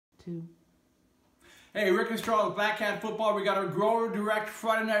2. Hey, Rick and Straw with Black Hat Football. We got our Grower Direct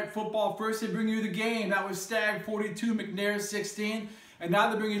Friday Night Football. First they bring you the game. That was Stag 42, McNair 16. And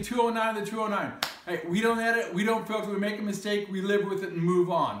now they bring you 209 to 209. Hey, we don't edit, we don't filter, we make a mistake, we live with it and move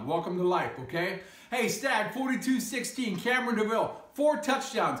on. Welcome to life, okay? Hey, Stag 42-16, Cameron DeVille, 4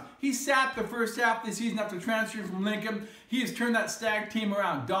 touchdowns. He sat the first half of the season after transferring from Lincoln. He has turned that Stag team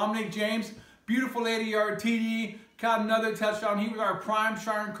around. Dominic James, beautiful 80-yard TD, caught another touchdown. He was our prime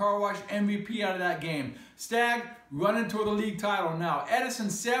Sharon Car Wash MVP out of that game. Stag running toward the league title now. Edison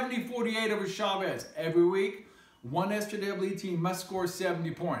 70-48 over Chavez. Every week, one SJW team must score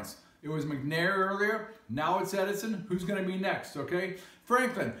 70 points. It was McNair earlier. Now it's Edison. Who's going to be next, okay?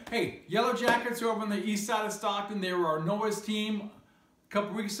 Franklin. Hey, Yellow Jackets are over on the east side of Stockton. They were our Noah's team a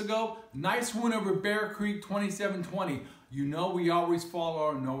couple weeks ago. Nice win over Bear Creek, 27-20. You know we always follow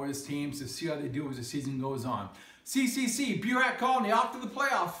our Noah's teams to see how they do as the season goes on. CCC, Burak Colony off to the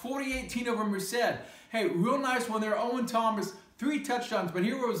playoffs, 40-18 over Merced. Hey, real nice one there. Owen Thomas, 3 touchdowns, but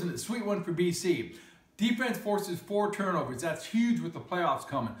here was a sweet one for BC. Defense forces 4 turnovers. That's huge with the playoffs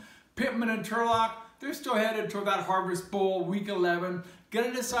coming. Pittman and Turlock, they're still headed toward that Harvest Bowl, week 11.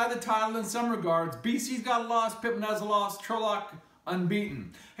 Gonna decide the title in some regards. BC's got a loss, Pittman has a loss, Turlock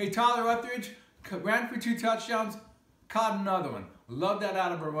unbeaten. Hey, Tyler Etheridge ran for 2 touchdowns, caught another one. Love that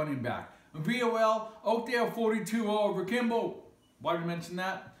out of a running back. VOL, Oakdale 42-0 over Kimball. Why did I mention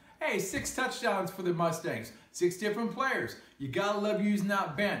that? Hey, 6 touchdowns for the Mustangs. 6 different players. You gotta love using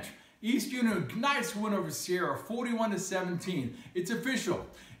that bench. East Unit, nice win over Sierra, 41-17. It's official.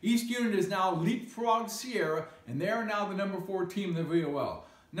 East Unit is now leapfrogged Sierra, and they are now the number 4 team in the VOL.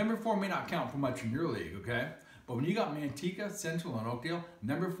 Number 4 may not count for much in your league, okay? But when you got Manteca, Central, and Oakdale,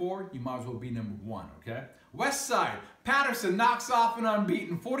 number 4, you might as well be number 1, okay? West Side, Patterson knocks off an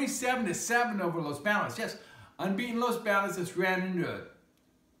unbeaten, 47-7 over Los Banos. Yes, unbeaten Los Banos just ran into a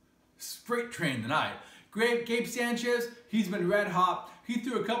freight train tonight. Gabe Sanchez, he's been red hot. He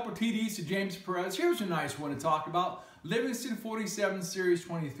threw a couple TDs to James Perez. Here's a nice one to talk about. Livingston 47, Series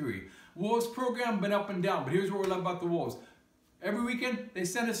 23. Wolves program been up and down, but here's what we love about the Wolves. Every weekend, they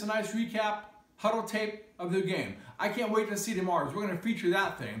send us a nice recap, huddle tape of the game. I can't wait to see tomorrow. We're going to feature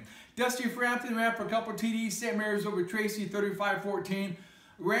that thing. Dusty Frampton ran for a couple TDs. St. Mary's over Tracy, 35-14.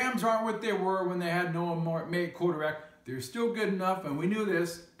 Rams aren't what they were when they had Noah May at quarterback. They're still good enough, and we knew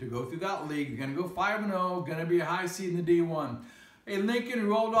this, to go through that league. You're going to go 5-0, going to be a high seed in the D1. Hey, Lincoln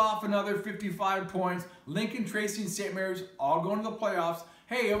rolled off another 55 points. Lincoln, Tracy, and St. Mary's all going to the playoffs.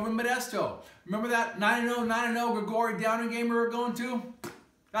 Hey, over Modesto. Remember that 9-0, 9-0 Gregory Downing game we were going to?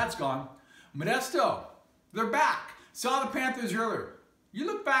 That's gone. Modesto, they're back. Saw the Panthers earlier. You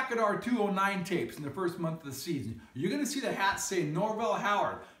look back at our 209 tapes in the first month of the season, you're going to see the hats say Norvell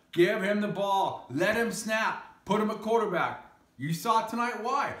Howard. Give him the ball. Let him snap. Put him at quarterback. You saw tonight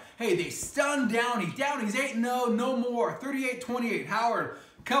why. Hey, they stunned Downey. Downey's 8-0, no more. 38-28. Howard,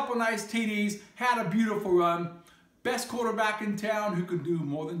 couple nice TDs, had a beautiful run. Best quarterback in town who can do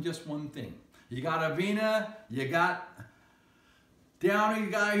more than just one thing. You got Avina, you got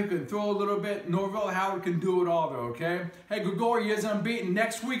Downey, guy who can throw a little bit. Norvell Howard can do it all though, okay? Hey, Gregory is unbeaten.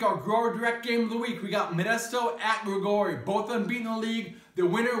 Next week, our Grower Direct game of the week. We got Modesto at Gregory. Both unbeaten in the league. The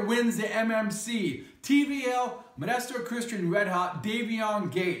winner wins the MMC. TVL, Modesto Christian Red Hot,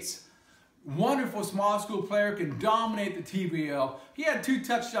 Davion Gates. Wonderful small school player, can dominate the TVL. He had 2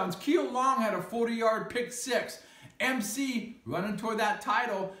 touchdowns. Keel Long had a 40-yard pick 6. MC running toward that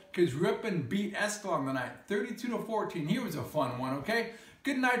title because Ripon beat Escalon tonight, 32-14. Here was a fun one, okay?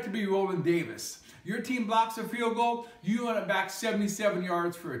 Good night to be Roland Davis. Your team blocks a field goal, you run it back 77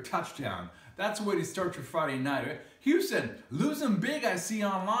 yards for a touchdown. That's the way to start your Friday night. Right? Houston, losing big, I see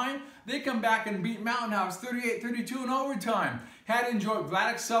online. They come back and beat Mountain House 38-32 in overtime. Had to enjoy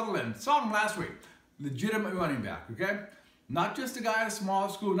Vladek Sutherland. Saw him last week. Legitimate running back, okay? Not just a guy at a small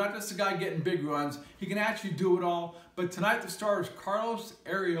school, not just a guy getting big runs. He can actually do it all. But tonight the star is Carlos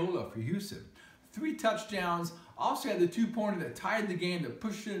Areola for Houston. 3 touchdowns. Also had the 2-pointer that tied the game that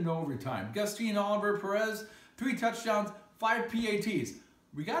pushed it into overtime. Gustine Oliver Perez, 3 touchdowns, 5 PATs.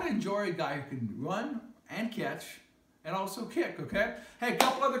 We got to enjoy a guy who can run and catch and also kick, okay? Hey, a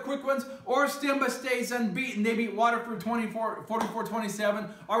couple other quick ones. Orstimba stays unbeaten. They beat Waterford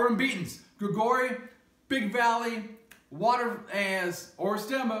 44-27. Our unbeatens, Gregory, Big Valley, Water as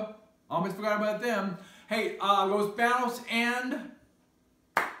Orstimba. Almost forgot about them. Hey, Los Banos and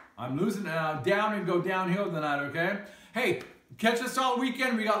I'm losing it now. Down and go downhill tonight, okay? Hey, catch us all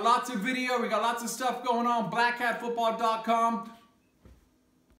weekend. We got lots of video. We got lots of stuff going on. BlackHatFootball.com.